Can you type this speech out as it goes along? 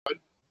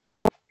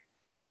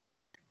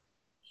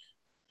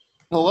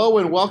Hello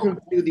and welcome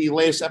to the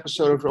latest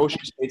episode of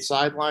Ocean State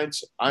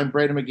Sidelines. I'm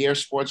Brendan McGair,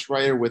 sports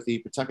writer with the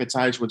Pawtucket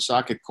Times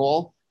Woonsocket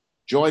Call,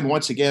 joined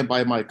once again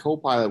by my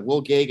co-pilot,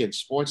 Will Geoghegan,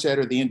 sports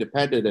editor of The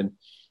Independent. And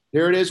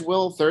here it is,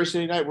 Will,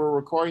 Thursday night we're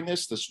recording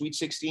this. The Sweet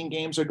 16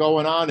 games are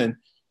going on, and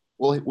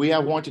we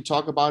have one to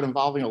talk about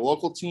involving a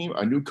local team,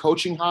 a new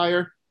coaching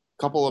hire,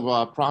 a couple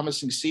of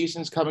promising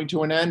seasons coming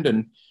to an end.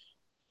 And,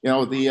 you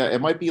know,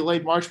 it might be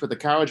late March, but the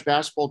college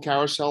basketball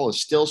carousel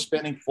is still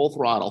spinning full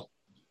throttle.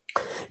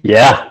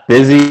 Yeah,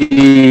 busy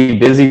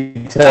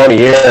time of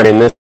year. I mean,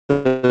 this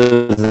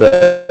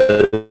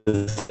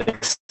is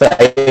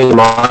exciting.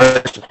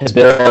 March has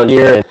been around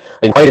here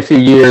in quite a few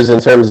years in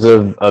terms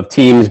of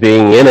teams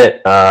being in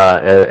it,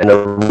 and a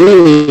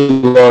really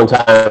long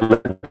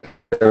time in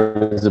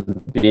terms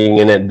of being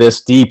in it this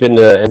deep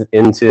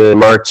into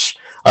March.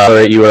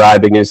 At URI,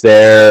 big news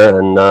there,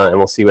 and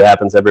we'll see what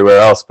happens everywhere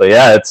else. But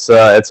yeah, it's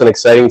an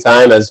exciting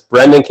time, as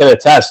Brendan can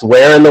attest.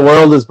 Where in the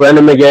world is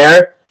Brendan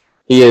McGair?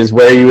 He is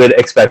where you would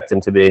expect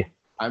him to be.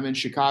 I'm in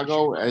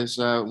Chicago as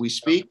we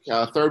speak.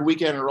 Third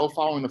weekend in a row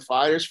following the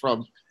Friars,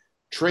 from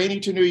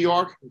training to New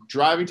York,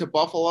 driving to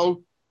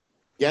Buffalo,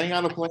 getting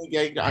on a plane,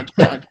 getting on.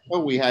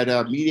 We had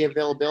media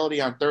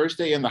availability on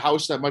Thursday in the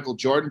house that Michael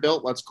Jordan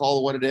built. Let's call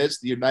it what it is,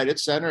 the United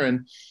Center,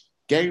 and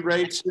getting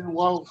ready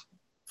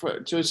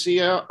to see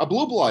a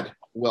blue blood.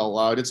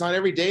 Well, it's not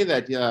every day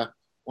that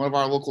one of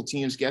our local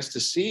teams gets to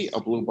see a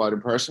blue blood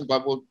in person,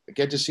 but we'll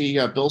get to see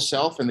Bill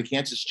Self and the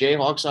Kansas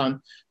Jayhawks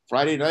on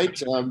Friday night.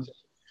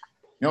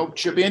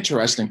 Should be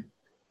interesting.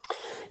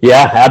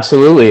 Yeah,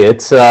 absolutely.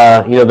 It's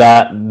that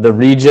the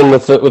region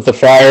with the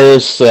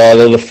Friars,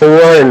 they're the 4,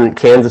 and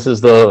Kansas is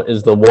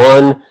the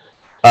 1,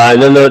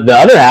 and then the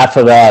other half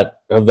of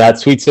that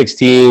Sweet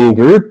 16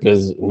 group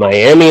is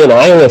Miami and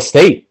Iowa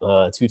State,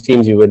 2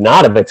 teams you would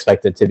not have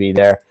expected to be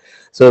there.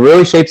 So it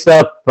really shapes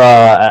up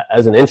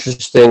as an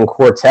interesting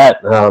quartet.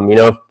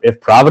 If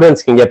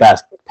Providence can get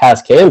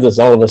past Kansas,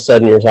 all of a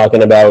sudden you're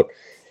talking about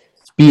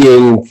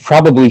being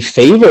probably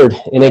favored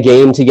in a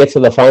game to get to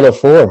the Final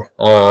Four.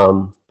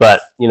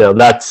 But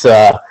that's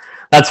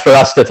for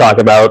us to talk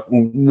about.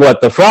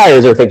 What the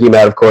Friars are thinking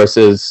about, of course,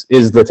 is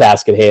the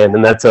task at hand,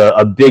 and that's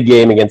a big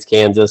game against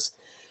Kansas.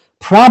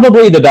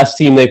 Probably the best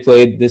team they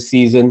played this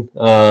season,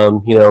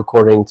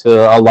 according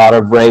to a lot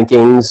of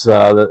rankings.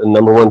 The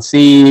number 1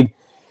 seed,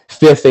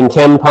 5th in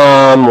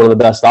KenPom, one of the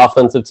best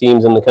offensive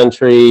teams in the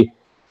country.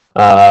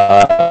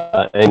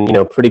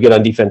 And pretty good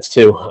on defense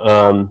too.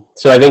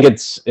 So I think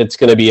it's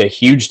going to be a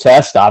huge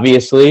test,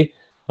 obviously,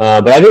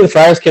 but I think the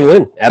Friars can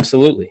win.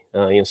 Absolutely.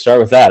 Start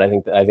with that. I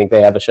think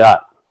they have a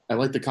shot. I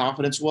like the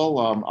confidence. Well,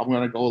 I'm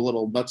going to go a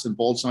little nuts and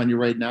bolts on you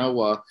right now.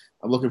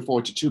 I'm looking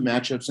forward to 2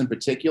 matchups in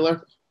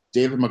particular: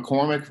 David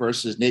McCormick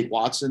versus Nate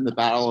Watson, the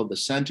battle of the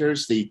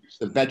centers, the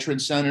veteran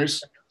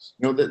centers.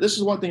 This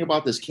is one thing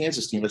about this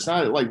Kansas team. It's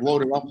not like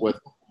loaded up with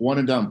one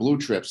and done blue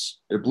chips.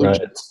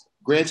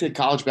 Granted,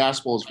 college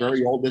basketball is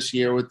very old this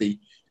year with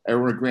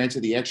everyone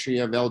granted the extra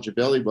year of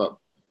eligibility, but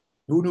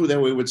who knew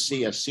that we would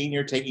see a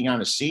senior taking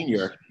on a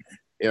senior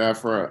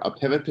for a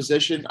pivot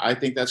position? I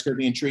think that's going to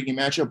be an intriguing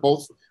matchup.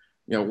 Both,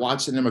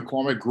 Watson and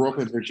McCormick grew up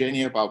in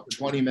Virginia, about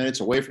 20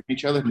 minutes away from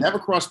each other, never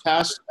crossed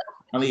paths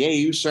on the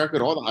AAU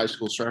circuit or the high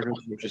school circuit,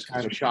 which is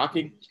kind of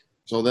shocking.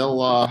 So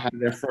they'll have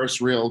their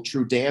first real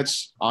true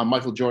dance on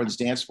Michael Jordan's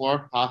dance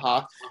floor,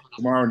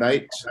 tomorrow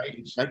night.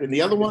 And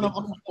the other one I'm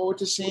looking forward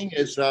to seeing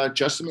is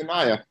Justin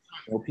Minaya.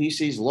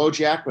 PC's low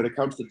jack when it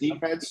comes to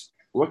defense.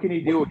 What can he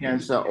do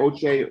against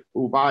Ochai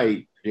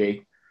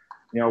Agbaji?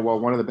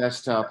 One of the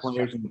best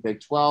players in the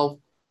Big 12.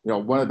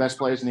 One of the best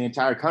players in the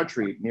entire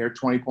country, near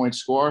 20-point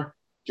scorer.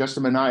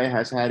 Justin Minaya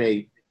has had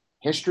a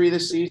history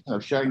this season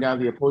of shutting down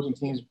the opposing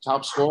team's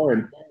top scorer,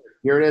 and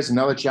here it is,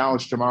 another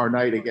challenge tomorrow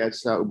night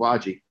against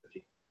Agbaji.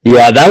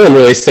 Yeah, that one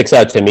really sticks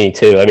out to me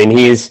too. I mean,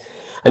 he's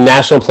a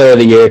National Player of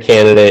the Year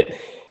candidate,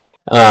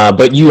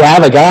 but you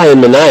have a guy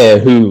in Minaya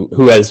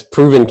who has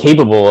proven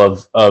capable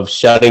of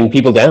shutting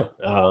people down.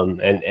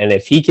 And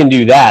if he can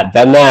do that,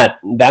 then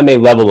that may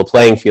level the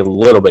playing field a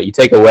little bit. You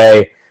take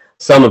away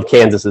some of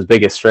Kansas's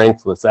biggest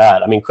strength with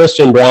that. I mean,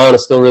 Christian Brown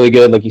is still really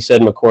good, like you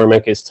said.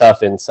 McCormick is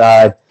tough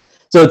inside,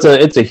 so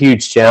it's a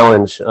huge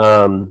challenge.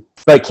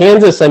 But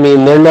Kansas, I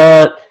mean, they're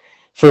not.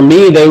 For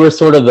me, they were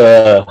sort of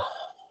the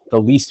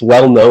least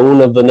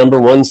well-known of the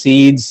number 1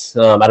 seeds.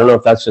 I don't know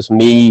if that's just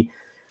me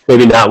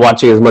maybe not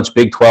watching as much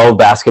Big 12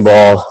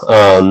 basketball,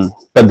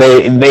 but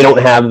they don't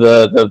have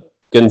the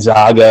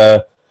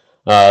Gonzaga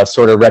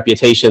sort of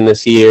reputation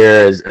this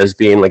year as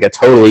being like a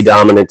totally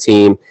dominant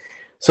team.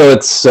 So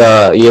it's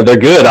they're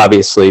good,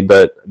 obviously,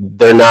 but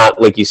they're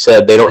not, like you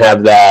said, they don't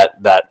have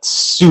that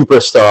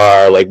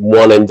superstar, like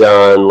one and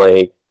done,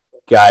 like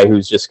guy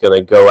who's just going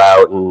to go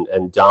out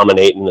and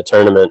dominate in the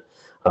tournament.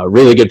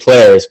 Really good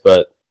players,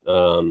 but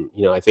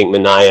I think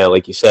Minaya,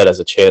 like you said, has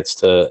a chance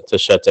to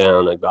shut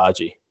down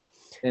Agbaji.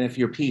 And if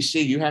you're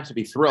PC, you have to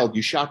be thrilled.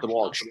 You shot the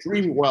ball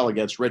extremely well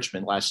against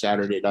Richmond last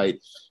Saturday night.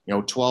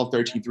 12,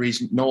 13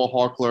 threes. Noah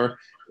Harkler,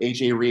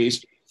 AJ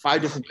Reeves,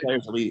 5 different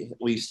players at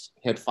least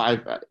hit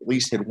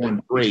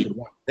 1 3.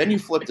 Then you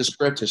flip the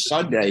script to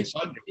Sunday,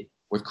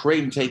 with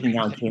Creighton taking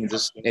on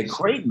Kansas, and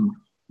Creighton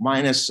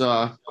minus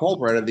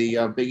Colbert,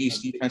 the Big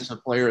East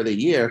Defensive Player of the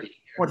Year,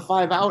 went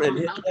 5 out and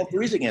hit 12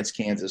 threes against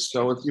Kansas.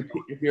 So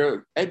if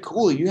you're Ed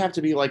Cooley, you have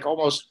to be like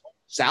almost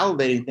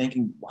salivating,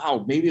 thinking,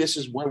 "Wow, maybe this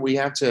is where we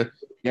have to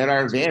get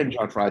our advantage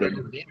on Friday."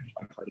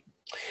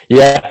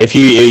 Yeah, if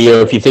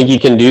you think you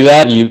can do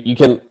that, you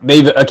can.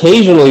 They've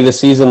occasionally this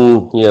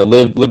season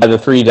live by the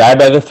three, die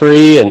by the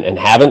three, and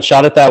haven't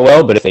shot it that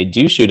well. But if they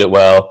do shoot it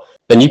well,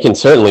 then you can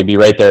certainly be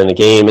right there in the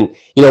game. And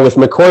with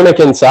McCormick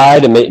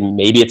inside, and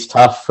maybe it's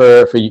tough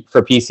for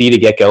PC to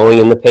get going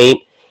in the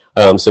paint.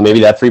 So maybe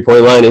that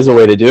 3-point line is a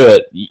way to do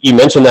it. You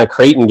mentioned that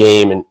Creighton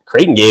game, and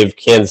Creighton gave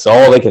Kansas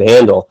all they could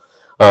handle.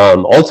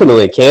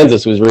 Ultimately,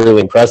 Kansas was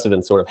really impressive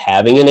in sort of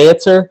having an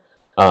answer.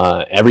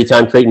 Every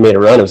time Creighton made a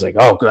run, it was like,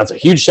 oh, that's a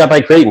huge shot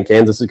by Creighton.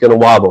 Kansas is going to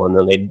wobble, and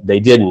then they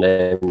didn't,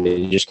 and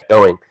they just kept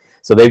going.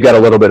 So they've got a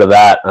little bit of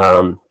that.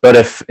 But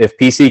if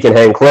PC can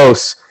hang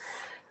close,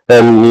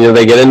 then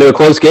they get into a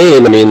close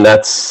game. I mean,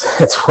 that's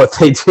what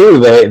they do.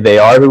 They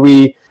are who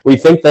we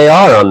think they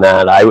are on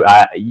that.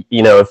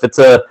 If it's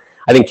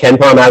I think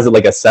KenPom has it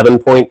like a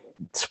 7-point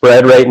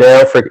spread right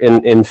now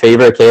in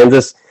favor of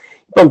Kansas.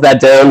 Bump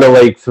that down to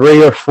like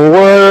 3 or 4,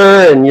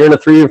 and you're in a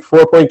 3 or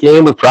 4 point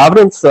game with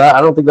Providence. I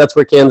don't think that's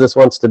where Kansas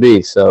wants to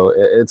be. So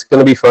it's going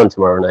to be fun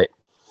tomorrow night.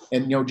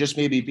 And just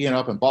maybe being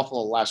up in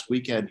Buffalo last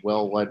weekend,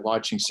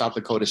 watching South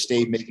Dakota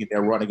State making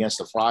their run against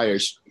the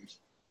Friars.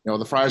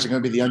 The Friars are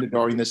going to be the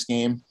underdog in this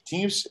game.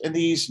 Teams in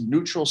these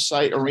neutral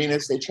site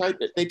arenas, they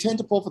tend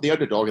to pull for the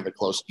underdog in the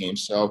close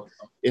games. So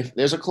if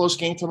there's a close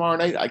game tomorrow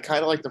night, I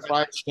kind of like the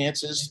Friars'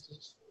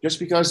 chances, just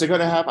because they're going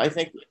to have, I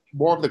think,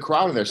 more of the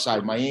crowd on their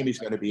side. Miami's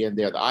going to be in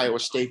there. The Iowa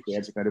State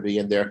fans are going to be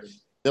in there.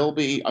 They'll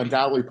be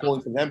undoubtedly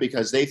pulling for them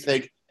because they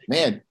think,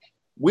 man,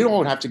 we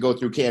don't have to go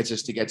through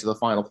Kansas to get to the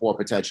Final Four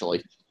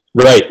potentially.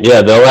 Right.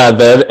 Yeah, they'll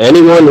have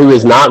anyone who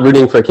is not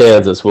rooting for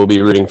Kansas will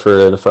be rooting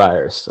for the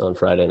Friars on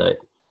Friday night.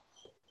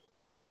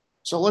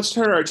 So let's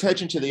turn our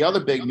attention to the other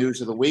big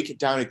news of the week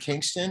down in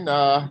Kingston.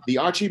 The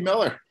Archie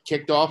Miller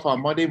kicked off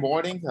on Monday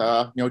morning.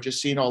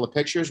 Just seeing all the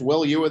pictures.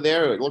 Will, you were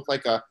there. It looked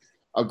like a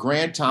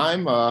grand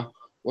time.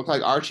 Looked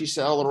like Archie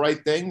said all the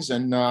right things,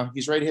 and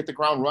he's ready to hit the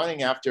ground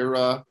running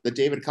after the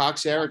David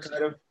Cox era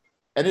kind of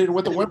ended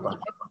with a whimper.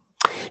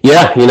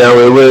 Yeah,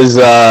 it was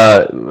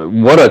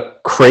what a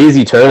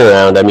crazy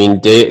turnaround. I mean,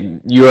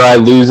 URI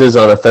loses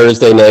on a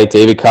Thursday night.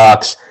 David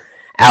Cox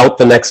out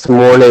the next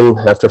morning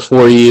after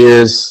 4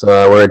 years,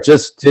 where it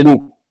just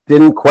didn't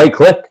quite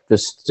click.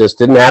 Just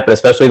didn't happen,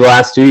 especially the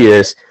last 2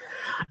 years.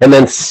 And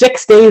then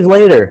 6 days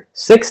later,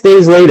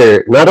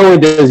 not only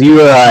does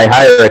URI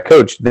hire a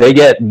coach, they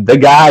get the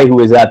guy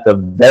who is at the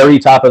very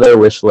top of their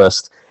wish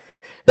list,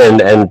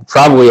 and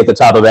probably at the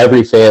top of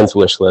every fan's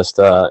wish list.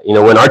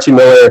 When Archie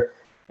Miller,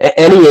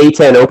 any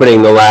A10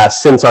 opening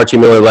since Archie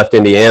Miller left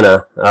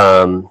Indiana,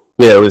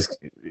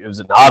 it was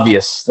an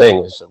obvious thing.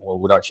 It was, well,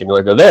 would Archie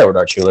Miller go there? Would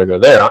Archie Miller go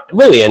there?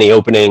 Really, any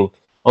opening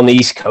on the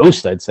East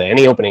Coast, I'd say,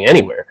 any opening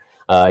anywhere,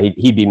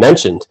 he'd be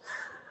mentioned.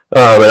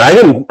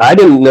 And I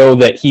didn't know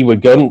that he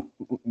would go.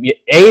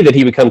 A, that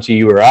he would come to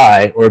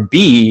URI, or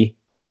B,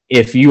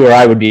 if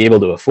URI would be able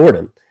to afford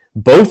him.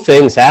 Both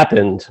things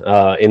happened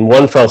in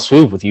one fell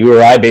swoop, with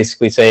URI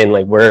basically saying,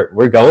 like,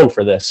 we're going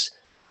for this,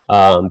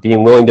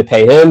 being willing to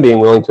pay him, being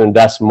willing to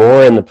invest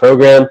more in the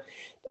program,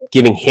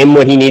 giving him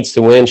what he needs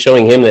to win,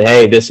 showing him that,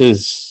 hey, this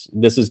is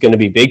going to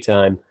be big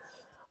time.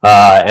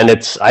 And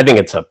I think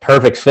it's a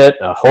perfect fit,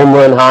 a home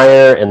run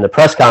hire. And the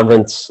press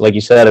conference, like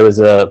you said, it was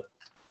a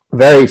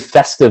very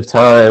festive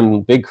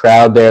time, big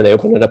crowd there. They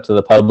opened it up to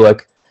the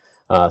public,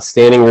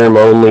 standing room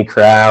only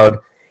crowd.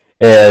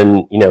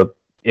 And,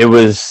 it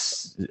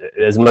was,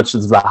 as much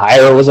as the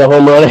hire was a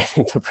home run, I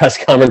think the press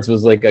conference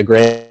was like a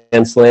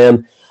grand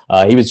slam.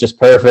 He was just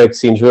perfect,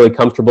 seems really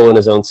comfortable in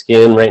his own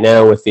skin right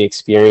now with the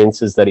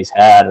experiences that he's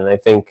had. And I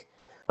think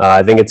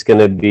it's going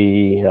to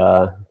be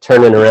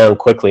turning around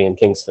quickly in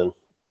Kingston.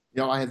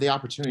 I had the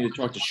opportunity to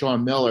talk to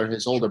Sean Miller,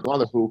 his older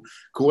brother, who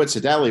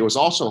coincidentally was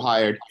also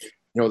hired,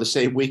 the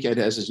same weekend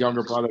as his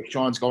younger brother.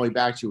 Sean's going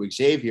back to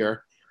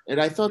Xavier. And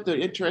I thought the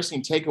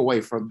interesting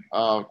takeaway from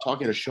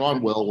talking to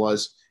Sean, Will,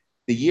 was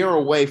the year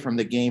away from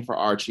the game for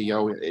Archie.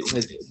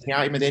 His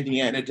time in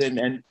Indiana didn't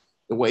end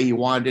the way he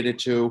wanted it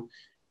to.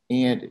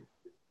 And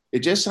it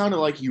just sounded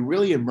like he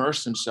really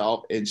immersed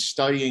himself in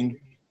studying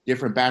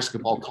different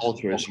basketball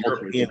cultures,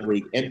 European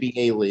League,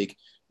 NBA League.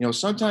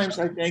 Sometimes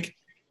I think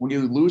when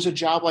you lose a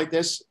job like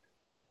this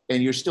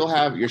and you're still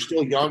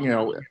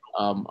young,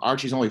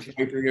 Archie's only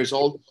 33 years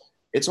old,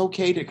 it's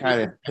okay to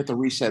kind of hit the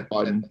reset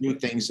button, do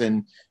things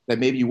that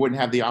maybe you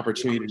wouldn't have the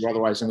opportunity to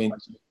otherwise. I mean,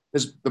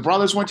 the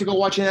brothers went to go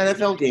watch an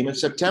NFL game in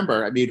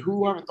September. I mean,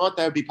 who ever thought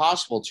that would be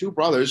possible? Two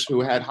brothers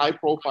who had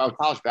high-profile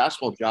college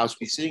basketball jobs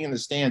be sitting in the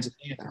stands at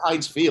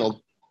Heinz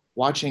Field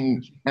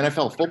watching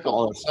NFL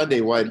football on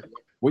Sunday when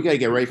we got to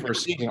get ready for a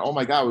season. Oh,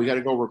 my God, we got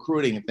to go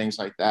recruiting and things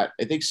like that.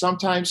 I think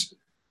sometimes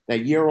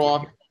that year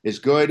off is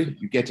good.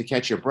 You get to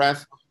catch your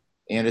breath.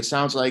 And it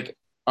sounds like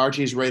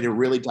Archie's ready to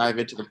really dive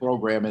into the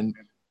program, and,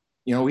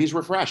 he's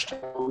refreshed.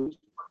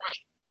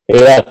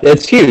 Yeah,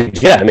 it's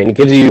huge. Yeah, I mean, it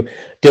gives you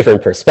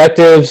different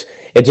perspectives.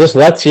 It just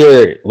lets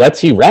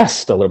you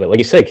rest a little bit. Like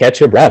you said, catch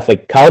your breath.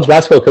 Like college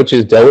basketball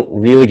coaches don't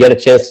really get a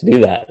chance to do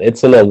that.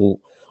 It's an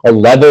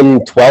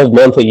 11, 12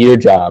 month a year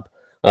job.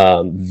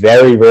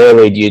 Very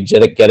rarely do you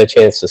get a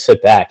chance to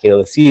sit back.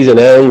 The season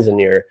ends and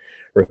you're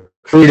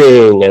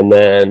recruiting, and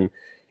then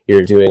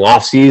you're doing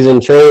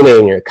off-season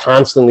training. You're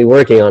constantly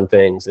working on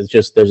things. It's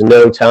just there's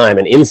no time,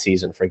 and in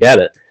season, forget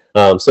it.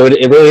 So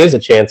it really is a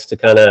chance to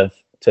kind of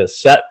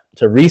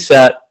to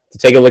reset, to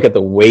take a look at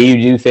the way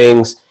you do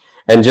things,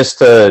 and just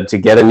to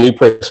get a new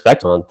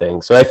perspective on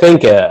things. So I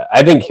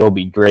think he'll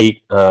be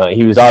great.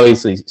 He was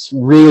obviously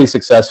really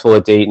successful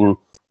at Dayton,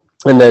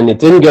 and then it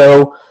didn't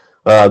go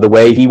the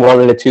way he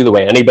wanted it to, the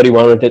way anybody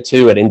wanted it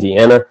to at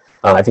Indiana.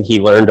 I think he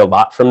learned a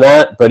lot from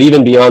that. But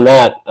even beyond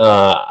that,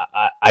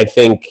 I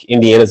think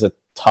Indiana's a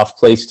tough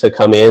place to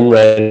come in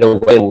right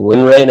away and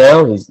win right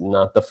now. He's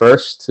not the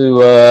first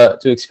to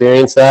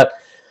experience that.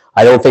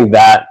 I don't think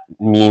that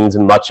means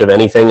much of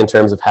anything in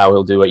terms of how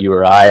he'll do at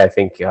URI. I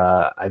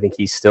think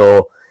he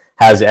still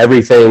has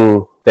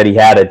everything that he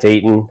had at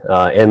Dayton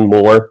and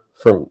more.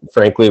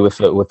 Frankly, with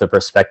the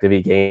perspective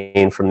he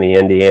gained from the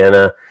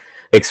Indiana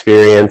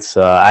experience.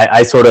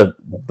 I sort of,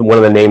 one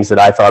of the names that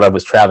I thought of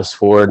was Travis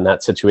Ford in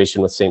that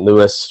situation with St.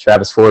 Louis.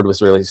 Travis Ford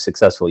was really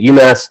successful at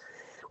UMass,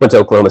 went to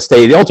Oklahoma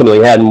State. He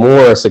ultimately had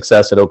more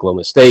success at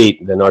Oklahoma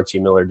State than Archie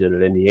Miller did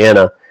at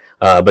Indiana.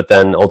 But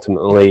then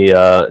ultimately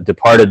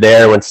departed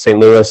there, went to St.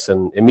 Louis,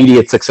 and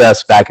immediate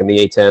success back in the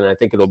A-10. I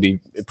think it'll be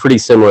pretty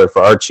similar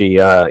for Archie.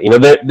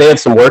 They have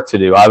some work to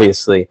do,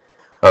 obviously,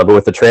 but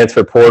with the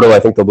transfer portal, I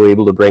think they'll be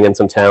able to bring in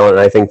some talent, and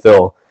I think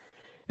they'll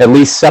at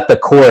least set the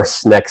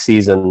course next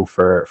season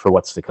for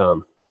what's to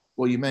come.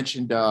 Well, you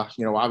mentioned,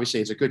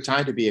 obviously it's a good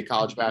time to be a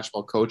college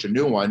basketball coach, a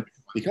new one,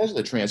 because of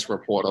the transfer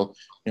portal.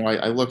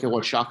 I look at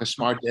what Shaka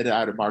Smart did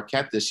out of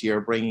Marquette this year,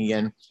 bringing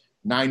in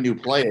 9 new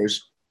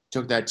players.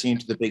 Took that team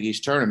to the Big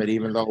East tournament,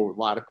 even though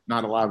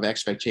not a lot of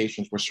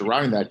expectations were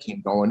surrounding that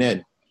team going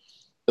in.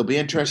 It'll be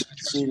interesting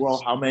to see,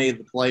 how many of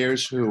the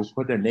players who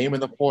put their name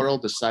in the portal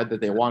decide that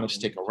they want to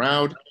stick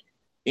around,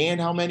 and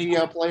how many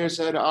players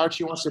that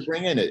Archie wants to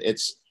bring in.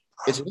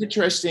 It's an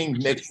interesting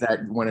mix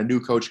that when a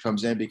new coach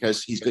comes in,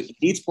 because he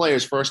needs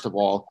players, first of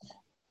all,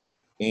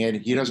 and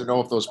he doesn't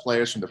know if those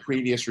players from the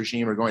previous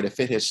regime are going to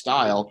fit his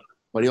style,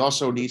 but he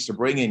also needs to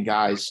bring in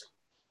guys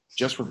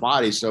just for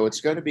bodies. So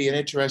it's going to be an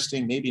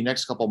interesting, maybe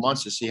next couple of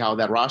months to see how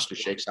that roster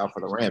shakes out for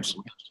the Rams.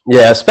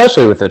 Yeah,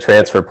 especially with the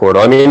transfer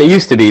portal. I mean, it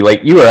used to be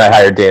like URI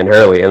hired Dan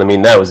Hurley, and I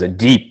mean, that was a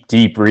deep,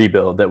 deep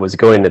rebuild that was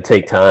going to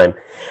take time.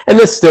 And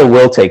this still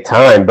will take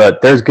time, but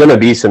there's going to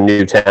be some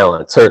new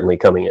talent certainly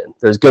coming in.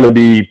 There's going to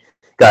be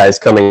guys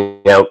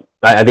coming out.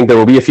 I think there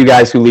will be a few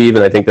guys who leave,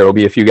 and I think there will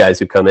be a few guys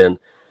who come in.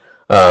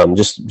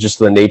 Just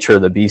the nature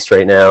of the beast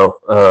right now.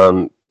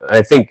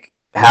 I think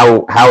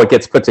how it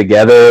gets put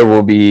together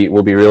will be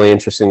really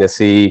interesting to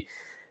see.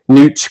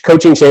 New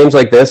coaching change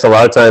like this, a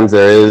lot of times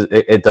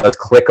it does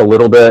click a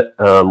little bit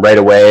right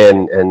away,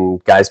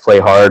 and guys play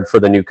hard for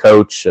the new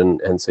coach,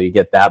 and so you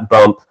get that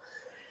bump.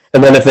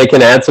 And then if they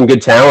can add some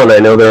good talent, I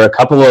know there are a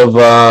couple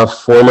of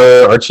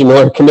former Archie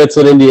Miller commits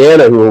at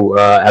Indiana who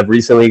have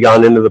recently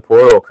gone into the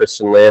portal.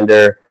 Christian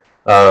Lander,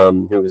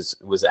 who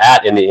was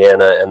at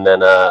Indiana, and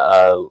then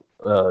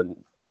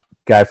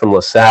guy from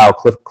LaSalle,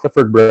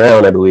 Clifford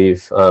Brown, I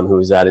believe, who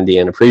was at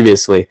Indiana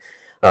previously.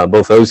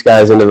 Both those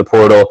guys into the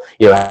portal.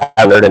 I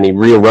haven't heard any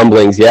real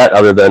rumblings yet,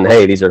 other than,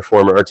 hey, these are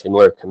former Archie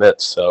Miller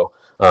commits. So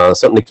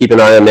something to keep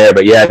an eye on there.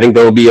 But yeah, I think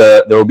there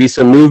will be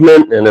some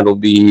movement, and it'll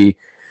be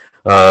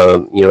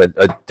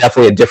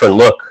definitely a different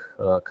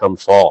look come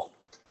fall.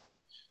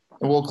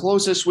 And we'll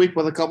close this week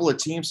with a couple of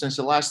teams. Since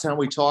the last time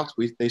we talked,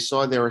 they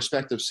saw their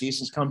respective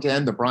seasons come to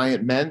end. The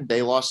Bryant men,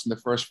 they lost in the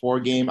first 4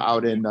 game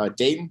out in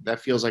Dayton. That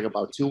feels like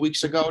about 2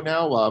 weeks ago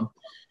now.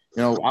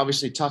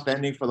 Obviously tough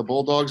ending for the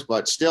Bulldogs,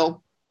 but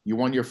still, you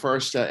won your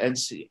first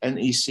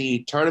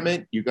NEC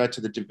tournament. You got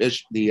to the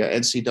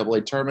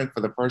NCAA tournament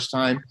for the first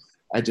time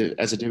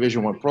as a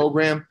Division I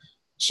program.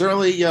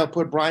 Certainly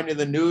put Bryant in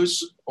the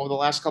news over the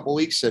last couple of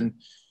weeks, and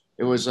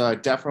it was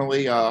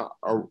definitely a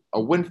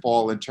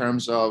windfall in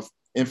terms of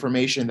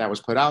information that was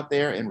put out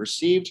there and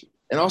received.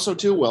 And also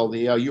too,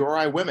 the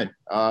URI women,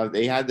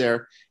 they had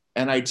their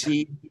NIT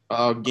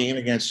game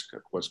against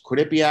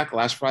Quinnipiac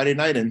last Friday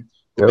night. And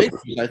the big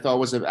news, I thought,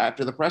 was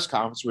after the press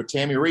conference with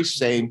Tammy Reese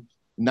saying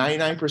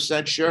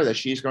 99% sure that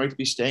she's going to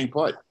be staying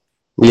put.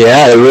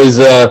 Yeah, it was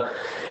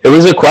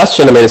a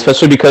question. I mean,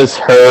 especially because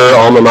her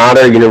alma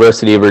mater,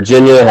 University of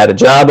Virginia, had a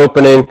job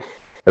opening.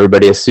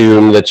 Everybody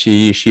assumed that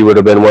she would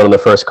have been one of the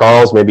first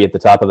calls, maybe at the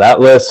top of that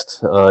list.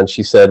 And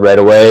she said right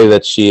away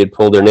that she had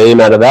pulled her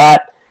name out of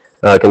that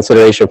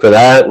consideration for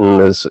that,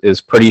 and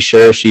is pretty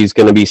sure she's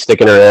going to be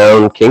sticking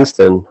around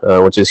Kingston,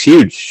 which is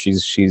huge.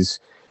 She's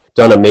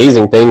done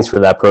amazing things for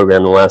that program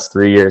in the last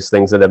 3 years,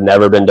 things that have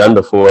never been done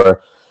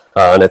before.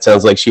 And it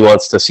sounds like she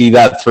wants to see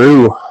that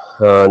through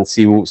and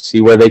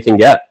see where they can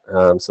get.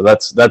 So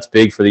that's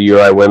big for the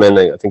URI women.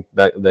 I think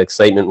that the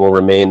excitement will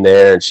remain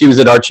there. And she was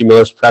at Archie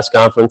Miller's press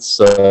conference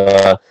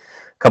a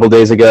couple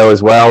days ago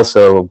as well.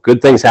 So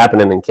good things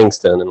happening in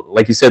Kingston. And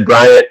like you said,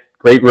 Bryant,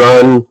 great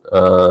run.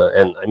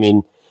 And I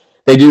mean,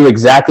 they do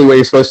exactly what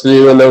you're supposed to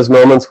do in those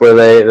moments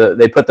where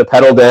they put the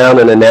pedal down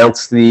and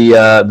announce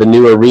the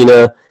new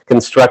arena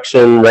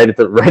construction right at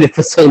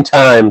the same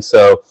time.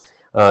 So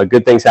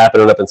good things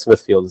happening up in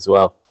Smithfield as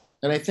well.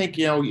 And I think,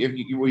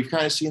 we've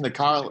kind of seen the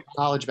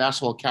college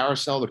basketball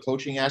carousel, the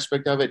coaching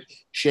aspect of it,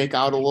 shake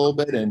out a little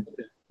bit. And,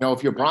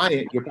 if you're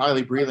Bryant, you're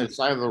probably breathing a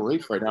sigh of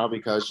relief right now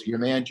because your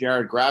man,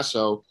 Jared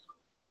Grasso,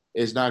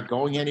 is not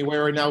going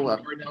anywhere right now.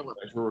 As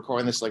we're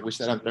recording this, like we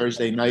said, on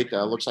Thursday night,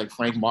 looks like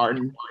Frank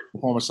Martin,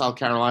 the former South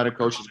Carolina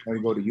coach, is going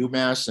to go to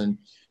UMass. And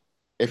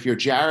if you're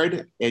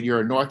Jared and you're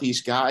a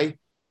Northeast guy,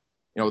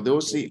 you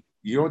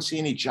don't see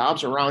any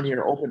jobs around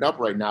here opened up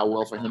right now,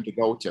 Will, for him to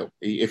go to.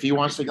 If he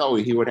wants to go,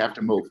 he would have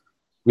to move.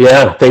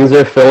 Yeah, things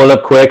are filling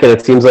up quick, and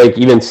it seems like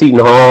even Seton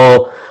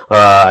Hall,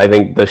 I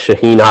think the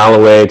Shaheen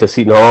Holloway to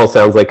Seton Hall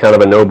sounds like kind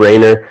of a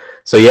no-brainer.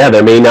 So, yeah,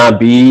 there may not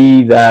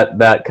be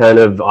that kind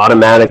of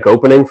automatic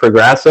opening for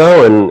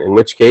Grasso, and in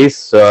which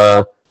case,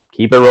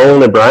 keep it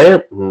rolling at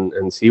Bryant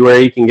and see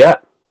where he can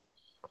get.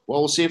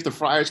 Well, we'll see if the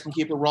Friars can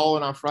keep it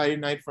rolling on Friday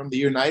night from the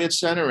United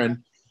Center, and,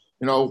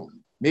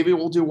 maybe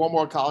we'll do one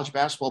more college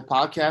basketball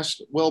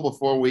podcast, Will,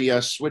 before we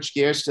switch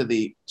gears to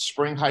the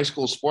spring high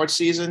school sports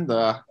season.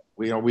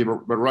 We've been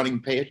running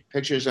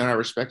pictures in our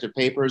respective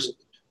papers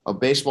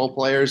of baseball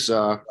players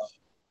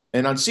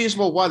in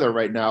unseasonable weather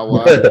right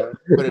now,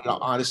 put it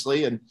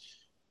honestly, and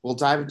we'll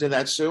dive into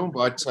that soon.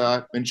 But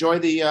enjoy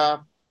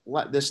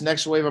this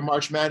next wave of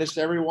March Madness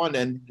to everyone,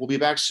 and we'll be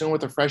back soon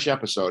with a fresh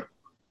episode.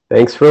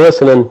 Thanks for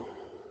listening.